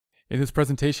In this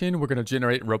presentation, we're going to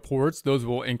generate reports. Those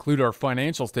will include our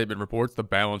financial statement reports, the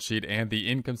balance sheet and the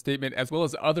income statement, as well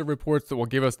as other reports that will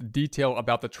give us detail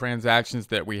about the transactions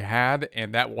that we had,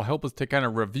 and that will help us to kind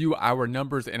of review our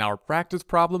numbers in our practice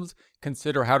problems,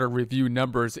 consider how to review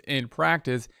numbers in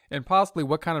practice, and possibly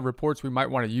what kind of reports we might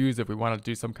want to use if we want to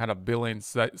do some kind of billing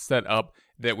set up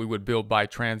that we would bill by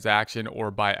transaction or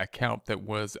by account that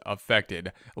was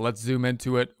affected. Let's zoom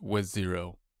into it with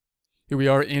Xero. Here we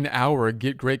are in our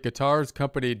Get Great Guitars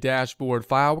company dashboard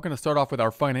file. We're going to start off with our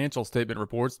financial statement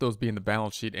reports, those being the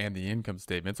balance sheet and the income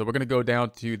statement. So we're going to go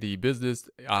down to the business,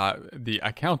 the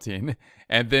accounting,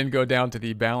 and then go down to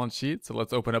the balance sheet. So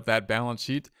let's open up that balance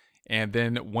sheet. And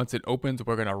then once it opens,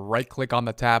 we're going to right click on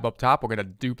the tab up top. We're going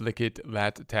to duplicate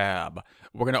that tab.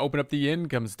 We're going to open up the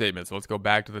income statement. So let's go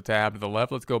back to the tab to the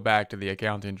left. Let's go back to the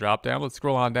accounting drop down. Let's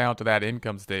scroll on down to that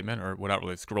income statement, or we're not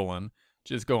really scrolling.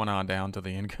 Just going on down to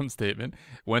the income statement.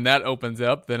 When that opens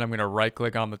up, then I'm going to right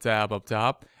click on the tab up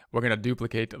top. We're going to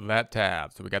duplicate that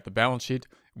tab. So we got the balance sheet,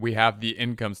 we have the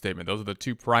income statement. Those are the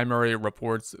two primary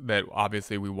reports that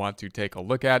obviously we want to take a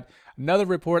look at. Another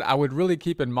report I would really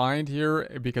keep in mind here,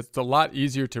 because it's a lot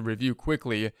easier to review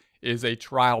quickly, is a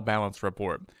trial balance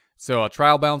report. So a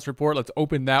trial balance report, let's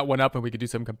open that one up and we can do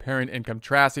some comparing and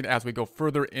contrasting as we go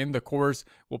further in the course.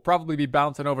 We'll probably be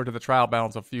bouncing over to the trial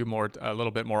balance a little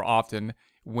bit more often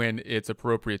when it's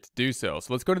appropriate to do so.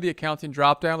 So let's go to the accounting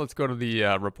dropdown. Let's go to the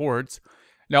reports.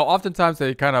 Now, oftentimes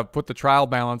they kind of put the trial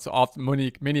balance off.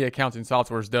 Many accounting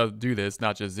softwares do this,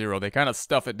 not just Xero. They kind of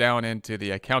stuff it down into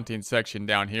the accounting section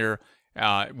down here.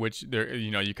 Which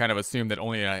you kind of assume that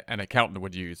only an accountant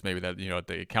would use. Maybe that,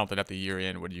 the accountant at the year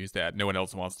end would use that. No one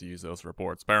else wants to use those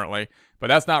reports, apparently. But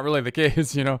that's not really the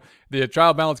case. The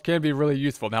trial balance can be really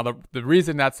useful. Now, the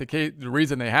reason that's the case, the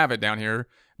reason they have it down here,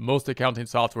 most accounting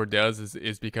software does,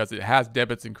 is because it has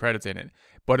debits and credits in it.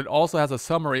 But it also has a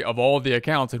summary of all the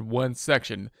accounts in one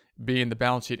section, being the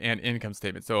balance sheet and income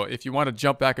statement. So if you want to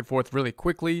jump back and forth really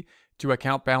quickly to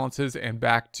account balances and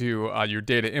back to your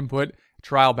data input,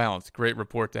 trial balance, great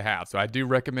report to have. So I do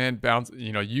recommend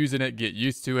using it, get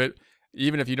used to it.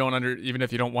 Even if you don't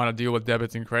want to deal with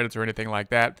debits and credits or anything like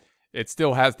that, it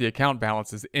still has the account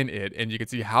balances in it, and you can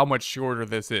see how much shorter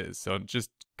this is. So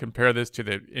just compare this to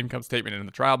the income statement and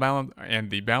the trial balance and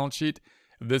the balance sheet.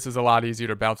 This is a lot easier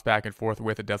to bounce back and forth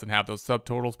with. It doesn't have those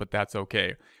subtotals, but that's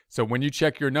okay. So when you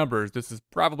check your numbers, this is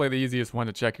probably the easiest one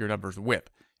to check your numbers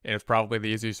with. And it's probably the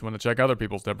easiest one to check other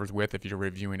people's numbers with if you're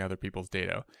reviewing other people's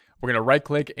data. We're going to right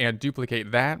click and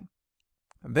duplicate that.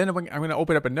 Then I'm going to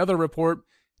open up another report,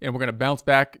 and we're going to bounce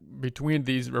back between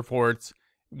these reports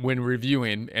when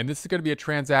reviewing. And this is going to be a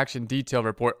transaction detail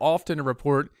report, often a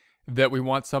report that we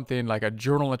want something like a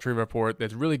journal entry report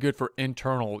that's really good for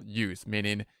internal use,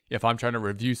 meaning if I'm trying to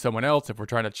review someone else, if we're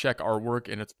trying to check our work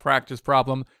in its practice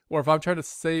problem, or if I'm trying to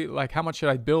say, like, how much should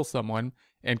I bill someone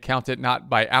and count it not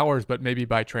by hours, but maybe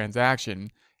by transaction,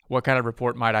 what kind of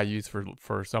report might I use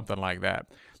for something like that?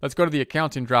 Let's go to the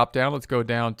accounting drop down. Let's go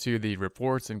down to the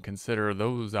reports and consider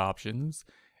those options.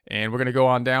 And we're going to go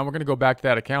on down. We're going to go back to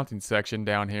that accounting section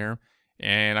down here.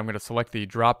 And I'm going to select the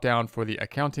drop down for the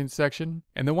accounting section.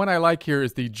 And the one I like here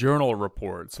is the journal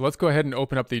report. So let's go ahead and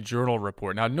open up the journal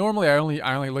report. Now, normally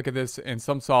I only look at this in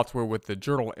some software with the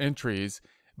journal entries,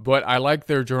 but I like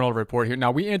their journal report here.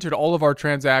 Now, we entered all of our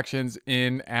transactions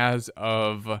in as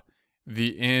of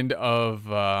the end of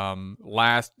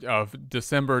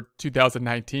December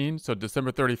 2019. So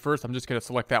December 31st, I'm just going to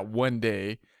select that one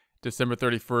day, December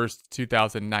 31st,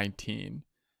 2019.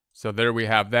 So there we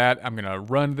have that. I'm going to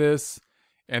run this.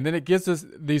 And then it gives us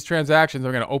these transactions.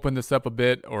 I'm going to open this up a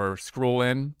bit or scroll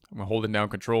in. I'm holding down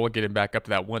control, getting back up to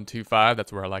that 125.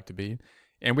 That's where I like to be.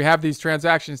 And we have these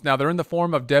transactions. Now, they're in the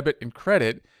form of debit and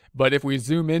credit, but if we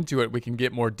zoom into it, we can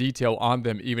get more detail on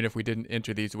them, even if we didn't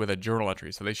enter these with a journal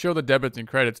entry. So they show the debits and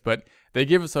credits, but they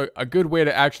give us a good way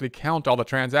to actually count all the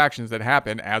transactions that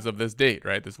happen as of this date,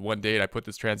 right? This one date I put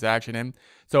this transaction in.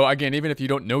 So again, even if you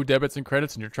don't know debits and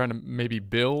credits and you're trying to maybe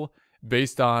bill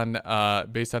based on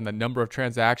the number of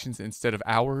transactions instead of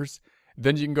hours,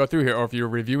 then you can go through here. Or if you're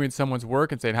reviewing someone's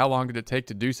work and saying, how long did it take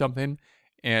to do something?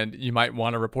 And you might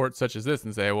want a report such as this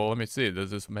and say, well, let me see, does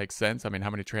this make sense? I mean,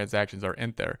 how many transactions are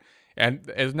in there? And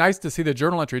it's nice to see the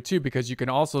journal entry too, because you can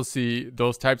also see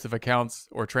those types of accounts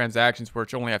or transactions where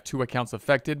you only have 2 accounts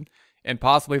affected, and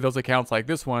possibly those accounts like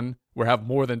this one will have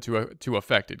more than two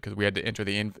affected because we had to enter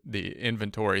the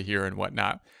inventory here and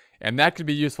whatnot. And that could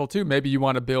be useful too. Maybe you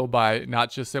want to bill by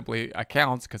not just simply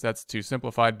accounts, because that's too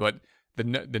simplified, but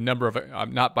the number of,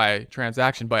 not by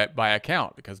transaction, but by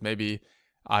account, because maybe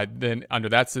then under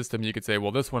that system, you could say,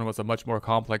 well, this one was a much more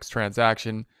complex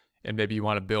transaction, and maybe you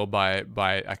want to bill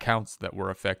by accounts that were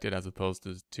affected as opposed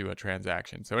to a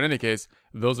transaction. So in any case,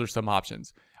 those are some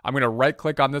options. I'm going to right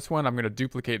click on this one. I'm going to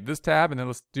duplicate this tab, and then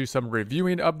let's do some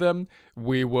reviewing of them.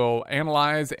 We will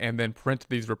analyze and then print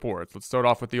these reports. Let's start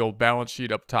off with the old balance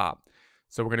sheet up top.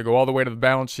 So we're going to go all the way to the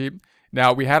balance sheet.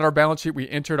 Now, we had our balance sheet. We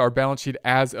entered our balance sheet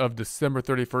as of December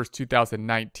 31st,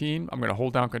 2019. I'm going to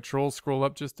hold down Control, scroll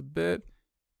up just a bit.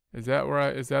 Is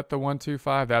that the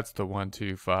 125? That's the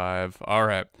 125. All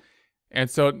right. And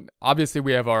so obviously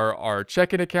we have our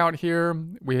checking account here.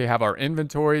 We have our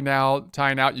inventory now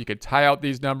tying out. You could tie out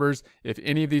these numbers. If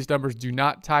any of these numbers do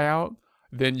not tie out,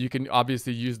 then you can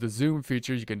obviously use the zoom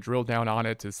feature. You can drill down on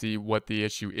it to see what the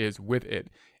issue is with it.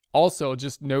 Also,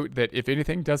 just note that if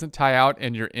anything doesn't tie out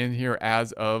and you're in here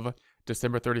as of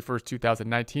December 31st,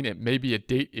 2019, it may be a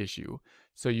date issue.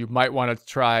 So you might want to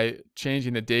try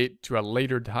changing the date to a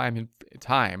later time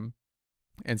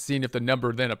and seeing if the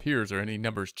number then appears or any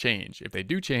numbers change. If they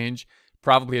do change,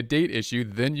 probably a date issue,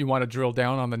 then you want to drill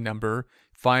down on the number,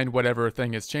 find whatever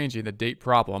thing is changing, the date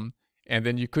problem, and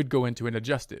then you could go into and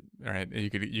adjust it. All right, you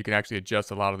can actually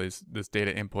adjust a lot of this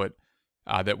data input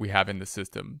that we have in the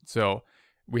system. So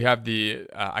we have the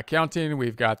accounting,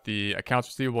 we've got the accounts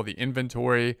receivable, the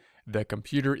inventory, the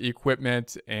computer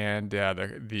equipment, and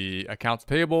the accounts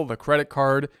payable, the credit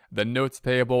card, the notes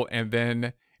payable, and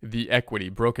then the equity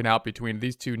broken out between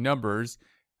these two numbers.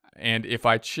 And if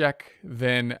I check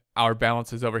then our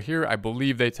balances over here, I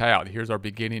believe they tie out. Here's our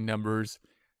beginning numbers.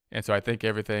 And so I think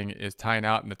everything is tying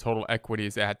out, and the total equity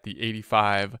is at the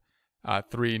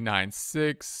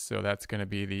 85,396. So that's going to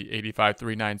be the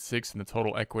 85,396 in the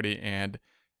total equity, and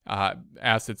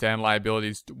assets and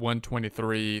liabilities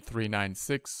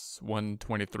 123,396,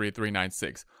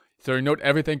 123,396. So you note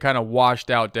everything kind of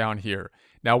washed out down here.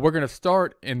 Now we're going to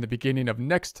start in the beginning of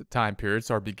next time period.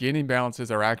 So our beginning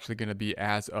balances are actually going to be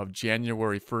as of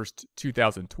January 1st,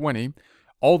 2020.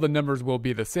 All the numbers will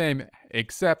be the same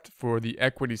except for the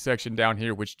equity section down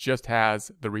here, which just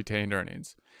has the retained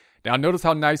earnings. Now notice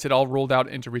how nice it all rolled out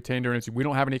into retained earnings. We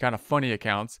don't have any kind of funny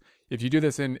accounts. If you do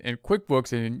this in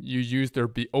QuickBooks and you use their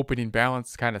opening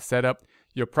balance kind of setup,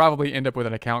 you'll probably end up with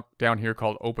an account down here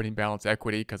called opening balance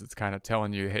equity, because it's kind of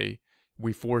telling you, hey,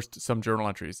 we forced some journal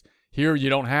entries. Here you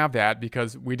don't have that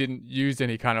because we didn't use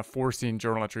any kind of forcing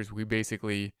journal entries. We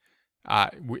basically,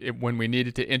 when we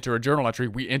needed to enter a journal entry,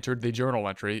 we entered the journal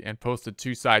entry and posted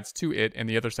two sides to it, and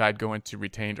the other side go into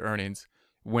retained earnings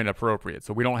when appropriate.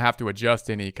 So we don't have to adjust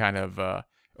any kind of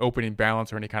opening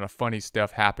balance or any kind of funny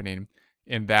stuff happening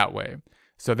in that way.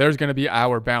 So there's going to be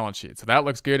our balance sheet. So that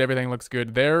looks good. Everything looks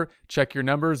good there. Check your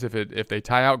numbers. If they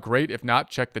tie out, great. If not,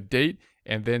 check the date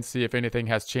and then see if anything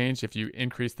has changed. If you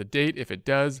increase the date, if it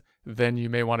does, then you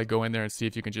may want to go in there and see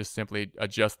if you can just simply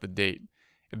adjust the date.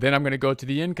 Then I'm going to go to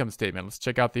the income statement. Let's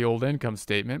check out the old income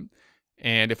statement.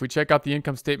 And if we check out the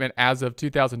income statement as of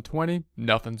 2020,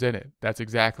 nothing's in it. That's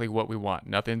exactly what we want.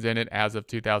 Nothing's in it as of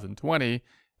 2020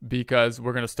 because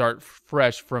we're going to start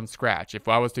fresh from scratch. If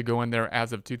I was to go in there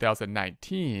as of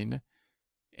 2019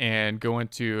 and go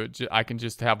into, I can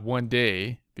just have one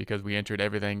day because we entered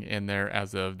everything in there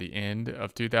as of the end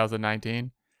of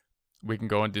 2019. We can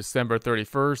go on December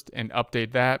 31st and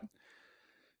update that.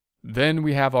 Then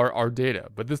we have our data,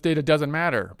 but this data doesn't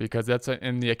matter because that's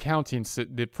in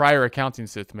the prior accounting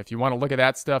system. If you want to look at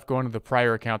that stuff, go into the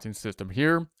prior accounting system.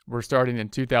 Here, we're starting in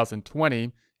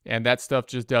 2020, and that stuff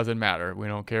just doesn't matter. We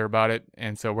don't care about it,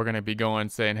 and so we're going to be going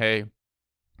saying, hey,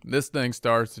 this thing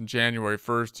starts in January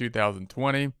 1st,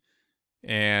 2020,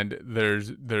 and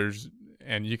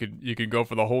you could go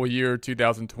for the whole year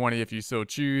 2020 if you so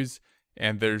choose.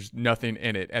 And there's nothing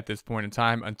in it at this point in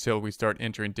time until we start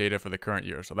entering data for the current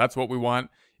year. So that's what we want.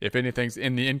 If anything's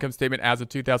in the income statement as of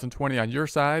 2020 on your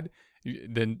side,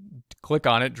 then click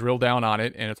on it, drill down on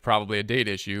it, and it's probably a date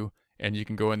issue. And you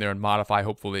can go in there and modify,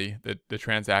 hopefully, the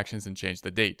transactions and change the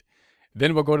date.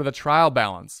 Then we'll go to the trial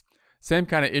balance. Same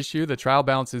kind of issue. The trial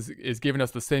balance is giving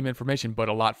us the same information, but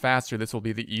a lot faster. This will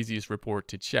be the easiest report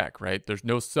to check, right? There's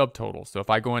no subtotal. So if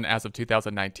I go in as of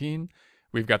 2019,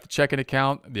 we've got the checking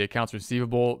account, the accounts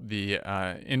receivable, the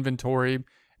inventory,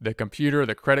 the computer,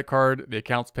 the credit card, the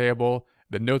accounts payable,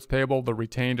 the notes payable, the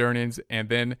retained earnings, and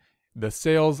then the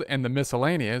sales and the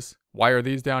miscellaneous. Why are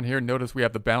these down here? Notice we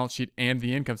have the balance sheet and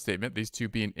the income statement, these two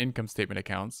being income statement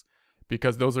accounts,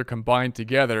 because those are combined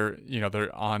together.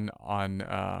 They're on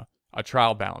a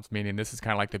trial balance, meaning this is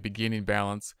kind of like the beginning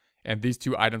balance, and these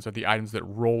two items are the items that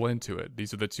roll into it.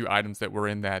 These are the two items that were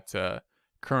in that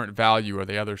current value or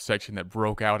the other section that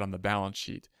broke out on the balance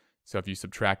sheet. So if you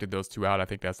subtracted those two out, I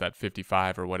think that's that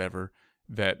 55 or whatever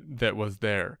that was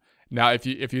there. Now, if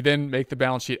you then make the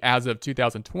balance sheet as of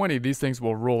 2020, these things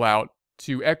will roll out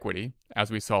to equity,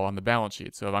 as we saw on the balance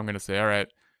sheet. So if I'm going to say, all right,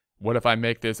 what if I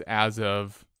make this as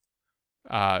of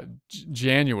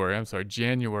January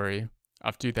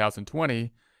of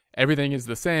 2020, everything is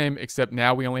the same, except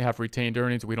now we only have retained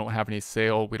earnings. We don't have any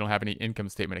sale. We don't have any income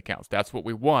statement accounts. That's what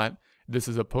we want. This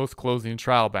is a post-closing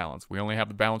trial balance. We only have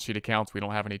the balance sheet accounts. We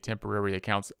don't have any temporary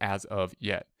accounts as of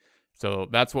yet. So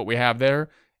that's what we have there.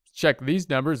 Check these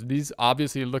numbers. These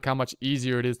obviously, look how much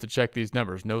easier it is to check these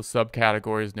numbers. No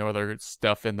subcategories, no other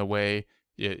stuff in the way.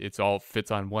 It's all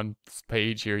fits on one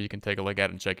page here. You can take a look at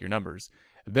it and check your numbers.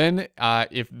 Then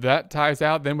if that ties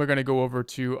out, then we're going to go over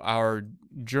to our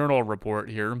journal report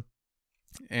here.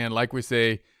 And like we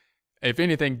say, if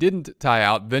anything didn't tie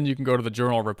out, then you can go to the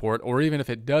journal report. Or even if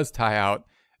it does tie out,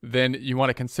 then you want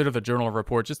to consider the journal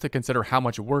report just to consider how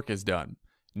much work is done.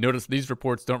 Notice these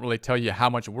reports don't really tell you how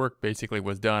much work basically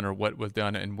was done or what was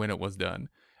done and when it was done.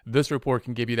 This report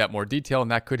can give you that more detail, and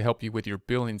that could help you with your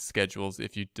billing schedules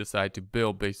if you decide to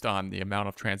bill based on the amount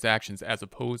of transactions as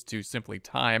opposed to simply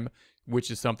time,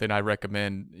 which is something I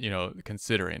recommend,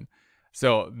 considering.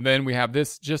 So then we have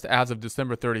this just as of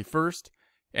December 31st,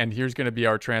 and here's going to be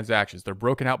our transactions. They're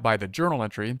broken out by the journal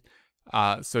entry.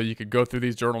 So you could go through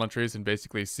these journal entries and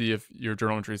basically see if your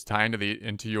journal entries tie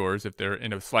into yours. If they're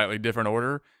in a slightly different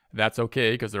order, that's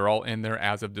okay because they're all in there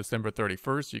as of December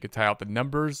 31st. You can tie out the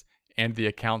numbers and the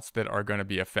accounts that are going to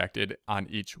be affected on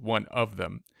each one of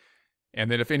them.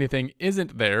 And then if anything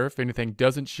isn't there, if anything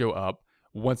doesn't show up,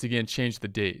 once again, change the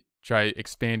date. Try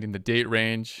expanding the date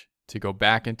range to go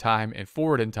back in time and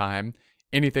forward in time.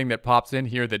 Anything that pops in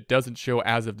here that doesn't show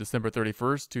as of December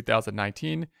 31st,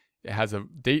 2019, it has a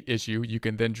date issue, you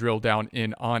can then drill down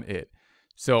in on it.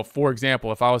 So for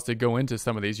example, if I was to go into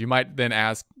some of these, you might then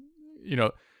ask,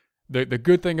 the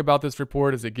good thing about this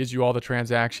report is it gives you all the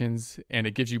transactions and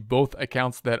it gives you both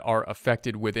accounts that are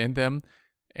affected within them.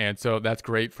 And so that's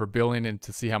great for billing and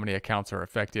to see how many accounts are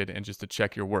affected and just to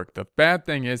check your work. The bad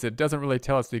thing is it doesn't really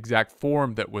tell us the exact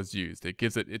form that was used. It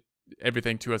gives it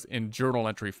everything to us in journal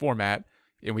entry format,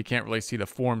 and we can't really see the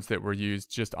forms that were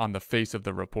used just on the face of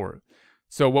the report.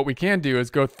 So what we can do is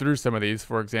go through some of these,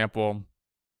 for example,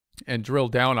 and drill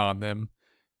down on them.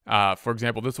 For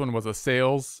example, this one was a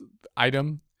sales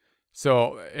item.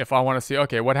 So if I want to see,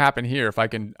 okay, what happened here? If I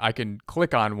can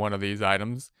click on one of these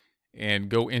items and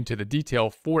go into the detail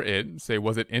for it, say,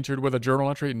 was it entered with a journal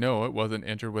entry? No, it wasn't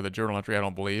entered with a journal entry, I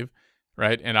don't believe,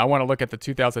 right? And I want to look at the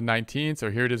 2019,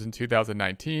 so here it is in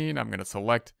 2019. I'm going to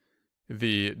select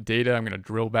the data. I'm going to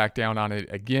drill back down on it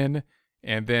again,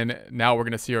 and then now we're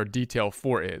going to see our detail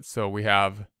for it. So we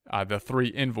have the 3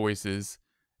 invoices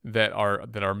that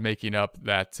are making up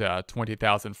that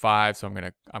 20,005. So I'm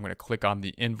gonna click on the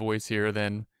invoice here.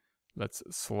 Then let's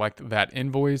select that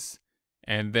invoice,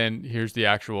 and then here's the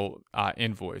actual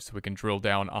invoice. So we can drill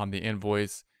down on the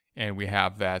invoice, and we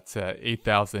have that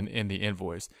 8,000 in the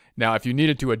invoice. Now, if you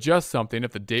needed to adjust something,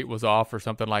 if the date was off or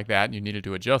something like that, and you needed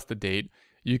to adjust the date,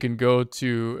 you can go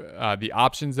to the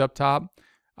options up top.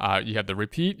 You have the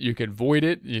repeat. You can void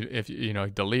it if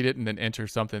delete it and then enter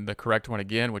the correct one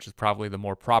again, which is probably the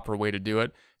more proper way to do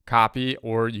it. Copy,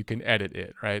 or you can edit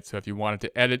it, right? So if you wanted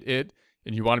to edit it,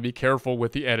 and you want to be careful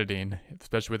with the editing,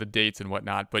 especially with the dates and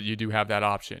whatnot, but you do have that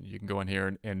option. You can go in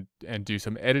here and do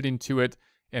some editing to it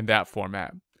in that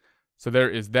format. So there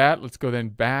is that. Let's go then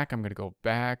back. I'm going to go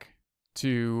back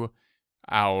to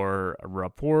our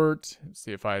report.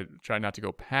 See if I try not to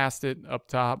go past it up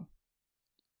top.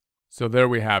 So there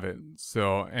we have it.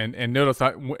 So, and notice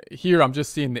here I'm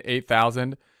just seeing the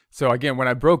 8,000. So again, when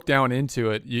I broke down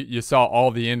into it, you saw all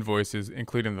the invoices,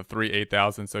 including the 3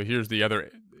 8,000. So here's the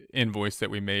other invoice that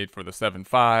we made for the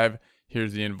 7.5.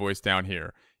 Here's the invoice down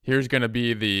here. Here's going to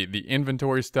be the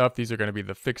inventory stuff. These are going to be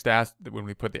the fixed assets when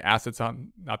we put the assets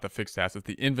on, not the fixed assets,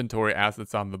 the inventory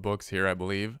assets on the books here, I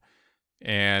believe.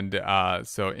 And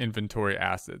so inventory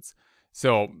assets.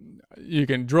 So you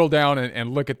can drill down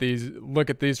and look at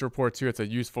these reports here. It's a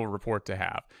useful report to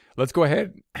have. Let's go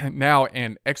ahead now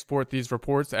and export these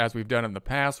reports as we've done in the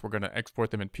past. We're going to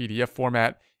export them in PDF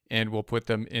format, and we'll put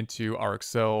them into our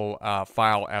Excel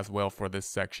file as well for this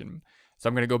section. So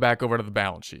I'm going to go back over to the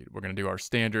balance sheet. We're going to do our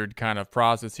standard kind of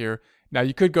process here. Now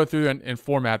you could go through and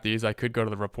format these. I could go to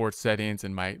the report settings,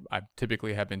 and I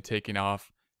typically have been taking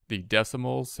off the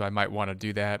decimals, so I might want to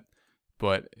do that.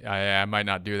 But I might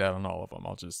not do that on all of them.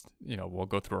 I'll just, we'll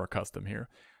go through our custom here.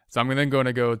 So I'm then going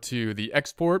to go to the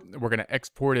export. We're going to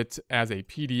export it as a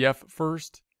PDF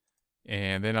first.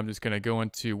 And then I'm just going to go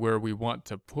into where we want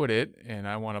to put it. And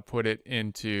I want to put it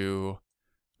into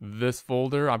this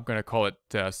folder. I'm going to call it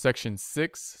section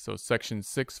 6. So section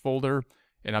 6 folder.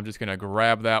 And I'm just going to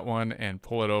grab that one and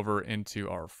pull it over into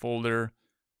our folder.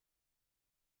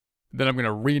 Then I'm going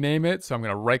to rename it. So I'm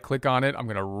going to right click on it. I'm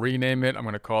going to rename it. I'm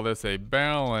going to call this a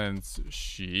balance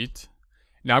sheet.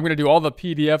 Now I'm going to do all the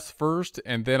PDFs first,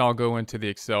 and then I'll go into the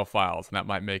Excel files, and that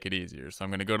might make it easier. So I'm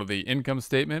going to go to the income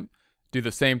statement, do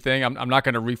the same thing. I'm not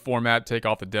going to reformat, take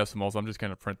off the decimals. I'm just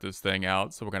going to print this thing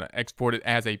out. So we're going to export it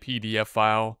as a PDF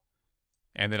file,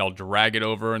 and then I'll drag it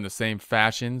over in the same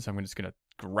fashion. So I'm just going to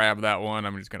grab that one.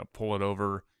 I'm just going to pull it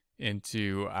over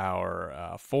into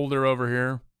our folder over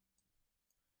here.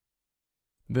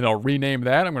 Then I'll rename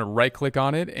that. I'm going to right click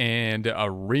on it and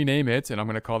rename it. And I'm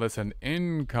going to call this an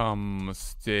income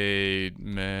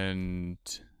statement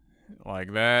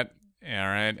like that. All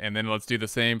right. And then let's do the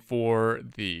same for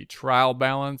the trial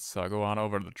balance. So I'll go on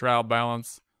over to the trial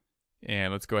balance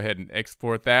and let's go ahead and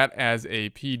export that as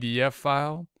a PDF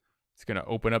file. It's going to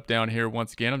open up down here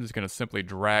once again. I'm just going to simply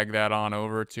drag that on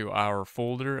over to our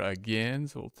folder again.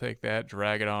 So we'll take that,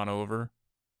 drag it on over.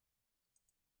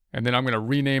 And then I'm going to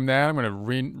rename that. I'm going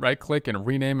to right click and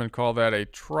rename and call that a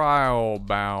trial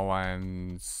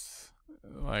balance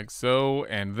like so.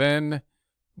 And then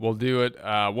we'll do it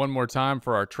one more time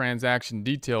for our transaction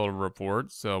detail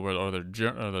report. So, or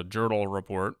the journal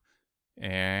report.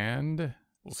 And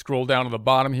we'll scroll down to the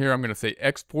bottom here. I'm going to say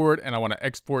export, and I want to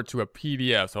export to a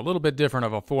PDF. So a little bit different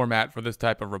of a format for this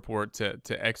type of report to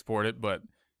export it, but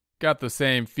got the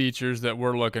same features that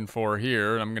we're looking for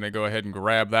here. I'm going to go ahead and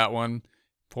grab that one.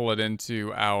 Pull it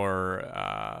into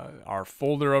our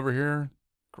folder over here.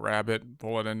 Grab it,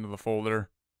 pull it into the folder.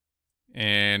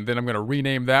 And then I'm going to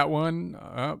rename that one.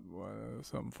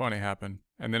 Something funny happened.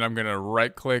 And then I'm going to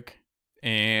right click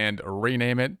and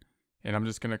rename it. And I'm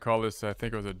just going to call this, I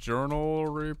think it was a journal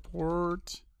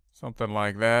report. Something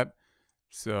like that.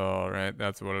 So, right,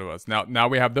 that's what it was. Now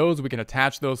we have those. We can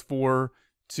attach those four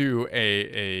to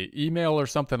a email or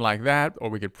something like that, or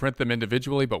we could print them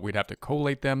individually, but we'd have to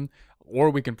collate them, or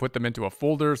we can put them into a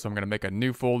folder. So I'm going to make a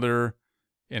new folder,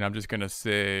 and I'm just going to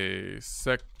say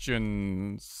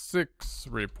section 6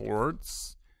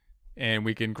 reports, and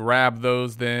we can grab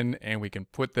those then, and we can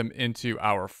put them into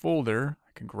our folder.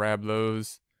 I can grab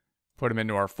those, put them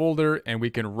into our folder, and we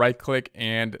can right click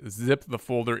and zip the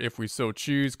folder if we so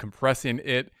choose, compressing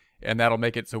it, and that'll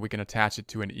make it so we can attach it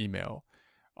to an email.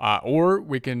 Or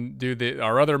we can do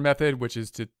our other method, which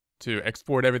is to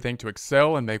export everything to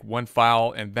Excel and make one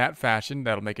file in that fashion.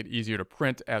 That'll make it easier to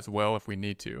print as well if we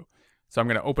need to. So I'm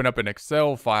going to open up an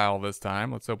Excel file this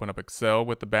time. Let's open up Excel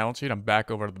with the balance sheet. I'm back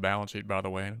over to the balance sheet, by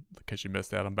the way, in case you missed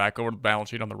that. I'm back over to the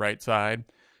balance sheet on the right side.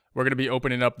 We're going to be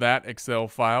opening up that Excel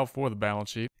file for the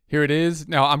balance sheet. Here it is.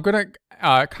 Now I'm going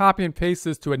to copy and paste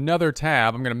this to another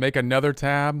tab. I'm going to make another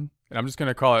tab. And I'm just going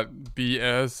to call it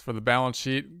BS for the balance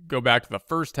sheet. Go back to the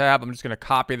first tab. I'm just going to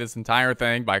copy this entire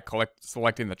thing by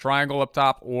selecting the triangle up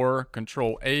top, or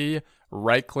Control A,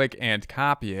 right click and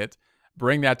copy it.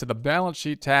 Bring that to the balance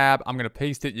sheet tab. I'm going to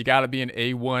paste it. You got to be in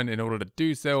A1 in order to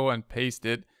do so, and paste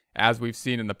it as we've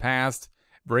seen in the past.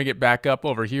 Bring it back up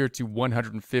over here to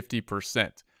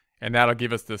 150%. And that'll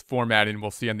give us this formatting. We'll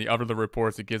see on the other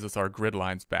reports, it gives us our grid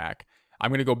lines back. I'm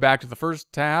going to go back to the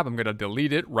first tab. I'm going to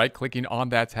delete it, right-clicking on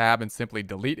that tab and simply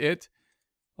delete it,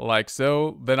 like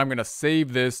so. Then I'm going to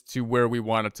save this to where we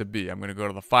want it to be. I'm going to go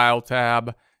to the File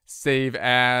tab, Save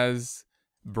As,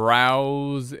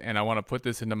 Browse, and I want to put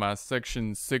this into my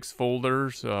Section 6 folder.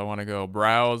 So I want to go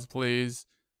Browse, please,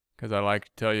 because I like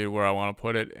to tell you where I want to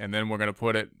put it. And then we're going to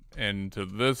put it into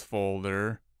this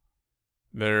folder.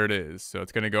 There it is. So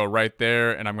it's going to go right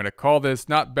there, and I'm going to call this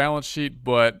not Balance Sheet,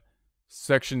 but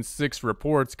Section 6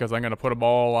 reports, because I'm going to put them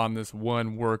all on this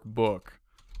one workbook.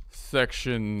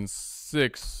 Section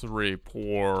 6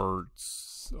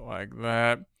 reports, like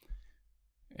that.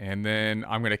 And then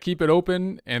I'm going to keep it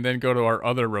open and then go to our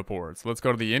other reports. Let's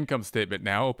go to the income statement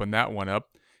now, open that one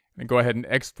up, and go ahead and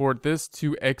export this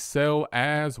to Excel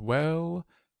as well.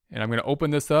 And I'm going to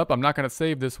open this up. I'm not going to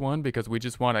save this one because we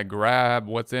just want to grab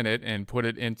what's in it and put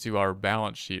it into our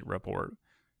balance sheet report.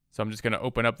 So I'm just going to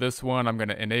open up this one. I'm going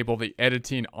to enable the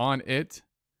editing on it.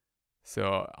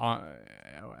 So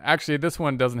actually, this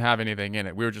one doesn't have anything in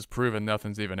it. We were just proving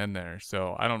nothing's even in there.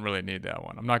 So I don't really need that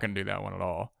one. I'm not going to do that one at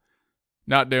all.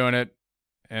 Not doing it.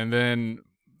 And then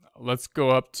let's go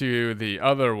up to the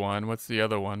other one. What's the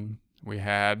other one we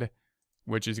had?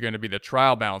 Which is going to be the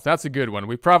trial balance. That's a good one.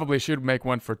 We probably should make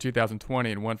one for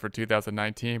 2020 and one for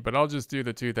 2019. But I'll just do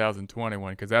the 2020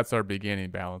 one because that's our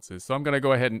beginning balances. So I'm going to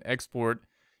go ahead and export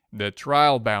the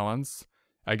trial balance.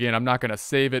 Again, I'm not going to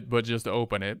save it, but just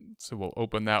open it. So we'll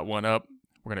open that one up.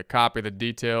 We're going to copy the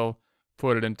detail,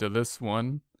 put it into this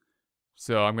one.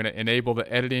 So I'm going to enable the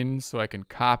editing so I can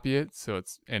copy it. So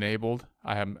it's enabled.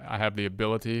 I have the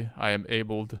ability. I am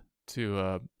able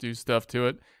to do stuff to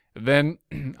it. Then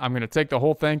I'm going to take the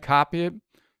whole thing, copy it,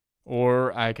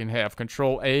 or I can have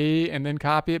Control A and then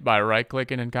copy it by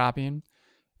right-clicking and copying.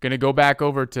 Going to go back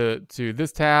over to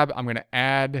this tab. I'm going to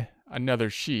add another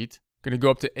sheet. Going to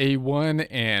go up to A1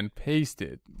 and paste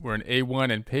it. We're in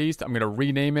A1 and paste. I'm going to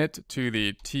rename it to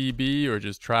the TB or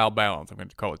just trial balance. I'm going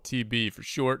to call it TB for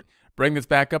short. Bring this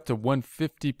back up to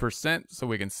 150% so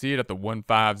we can see it at the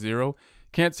 150.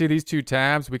 Can't see these two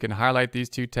tabs. We can highlight these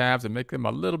two tabs and make them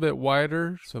a little bit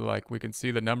wider so like we can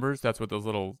see the numbers. That's what those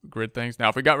little grid things. Now,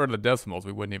 if we got rid of the decimals,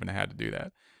 we wouldn't even have had to do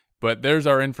that. But there's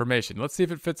our information. Let's see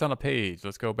if it fits on a page.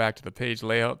 Let's go back to the page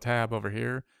layout tab over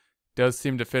here. Does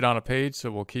seem to fit on a page,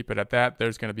 so we'll keep it at that.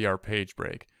 There's going to be our page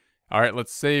break. All right,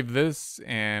 let's save this,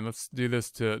 and let's do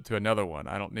this to another one.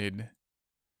 I don't need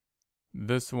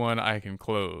this one. I can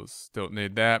close. Don't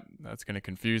need that. That's going to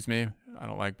confuse me. I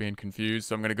don't like being confused,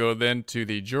 so I'm going to go then to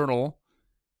the journal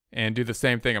and do the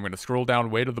same thing. I'm going to scroll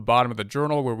down way to the bottom of the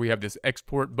journal where we have this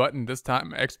export button. This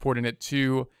time, exporting it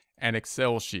to an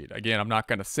Excel sheet. Again, I'm not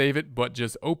going to save it, but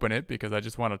just open it because I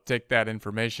just want to take that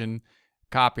information,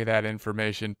 copy that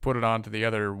information, put it onto the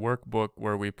other workbook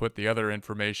where we put the other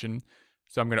information.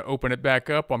 So I'm going to open it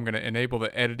back up. I'm going to enable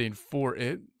the editing for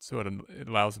it so it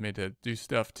allows me to do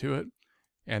stuff to it.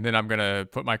 And then I'm going to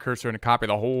put my cursor and copy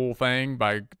the whole thing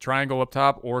by triangle up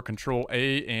top or Control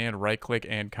A and right click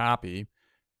and copy.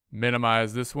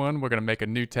 Minimize this one. We're going to make a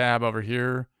new tab over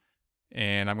here.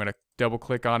 And I'm going to double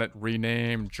click on it,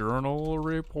 rename journal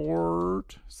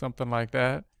report, something like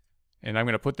that. And I'm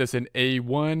going to put this in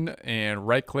A1 and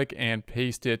right click and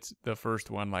paste it, the first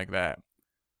one like that.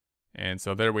 And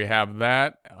so there we have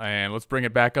that. And let's bring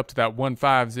it back up to that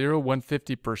 150,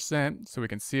 150% so we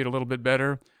can see it a little bit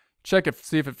better. Check it,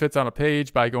 see if it fits on a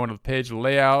page by going to the page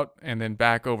layout and then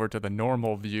back over to the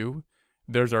normal view.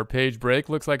 There's our page break.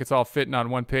 Looks like it's all fitting on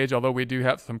one page, although we do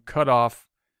have some cutoff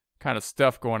kind of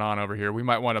stuff going on over here. We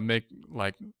might want to make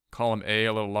like column A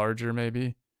a little larger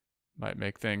maybe. Might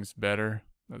make things better.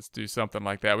 Let's do something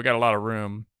like that. We got a lot of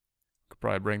room. Could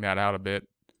probably bring that out a bit.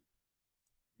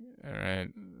 All right,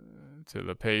 to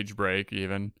the page break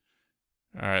even.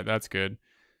 All right, that's good.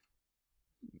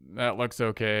 That looks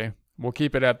okay. We'll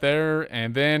keep it at there,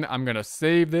 and then I'm going to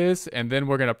save this, and then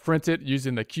we're going to print it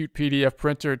using the Qt PDF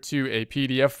printer to a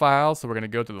PDF file. So we're going to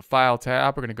go to the File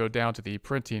tab. We're going to go down to the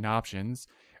printing options.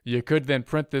 You could then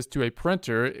print this to a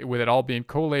printer with it all being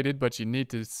collated, but you need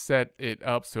to set it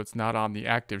up so it's not on the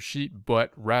active sheet,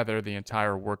 but rather the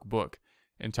entire workbook.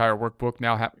 Entire workbook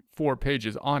now have 4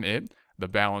 pages on it: the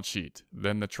balance sheet,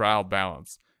 then the trial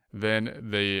balance, then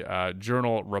the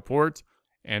journal report,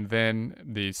 and then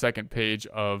the second page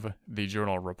of the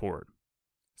journal report.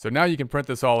 So now you can print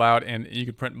this all out, and you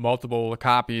can print multiple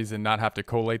copies and not have to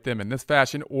collate them in this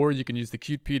fashion, or you can use the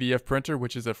Qt PDF printer,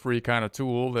 which is a free kind of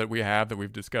tool that we have that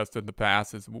we've discussed in the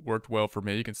past. It's worked well for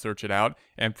me. You can search it out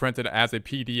and print it as a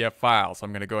PDF file. So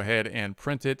I'm going to go ahead and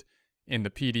print it in the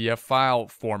PDF file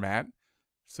format.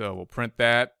 So we'll print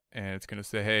that, and it's going to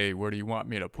say, hey, where do you want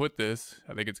me to put this?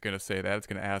 I think it's going to say that. It's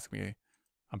going to ask me.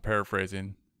 I'm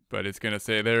paraphrasing, but it's going to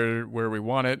say there where we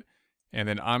want it. And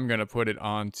then I'm going to put it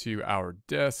onto our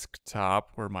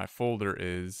desktop where my folder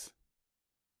is.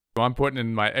 So I'm putting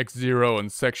in my Xero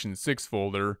and Section 6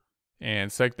 folder.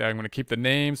 And I'm going to keep the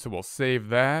name, so we'll save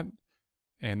that.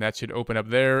 And that should open up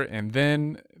there. And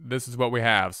then this is what we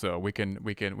have. So we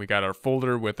got our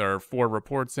folder with our 4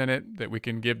 reports in it that we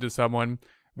can give to someone.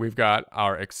 We've got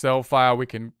our Excel file we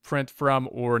can print from,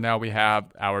 or now we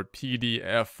have our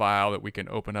PDF file that we can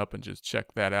open up and just check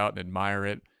that out and admire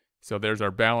it. So there's our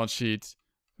balance sheet,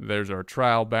 there's our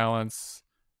trial balance,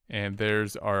 and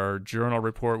there's our journal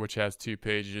report, which has 2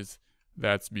 pages.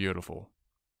 That's beautiful.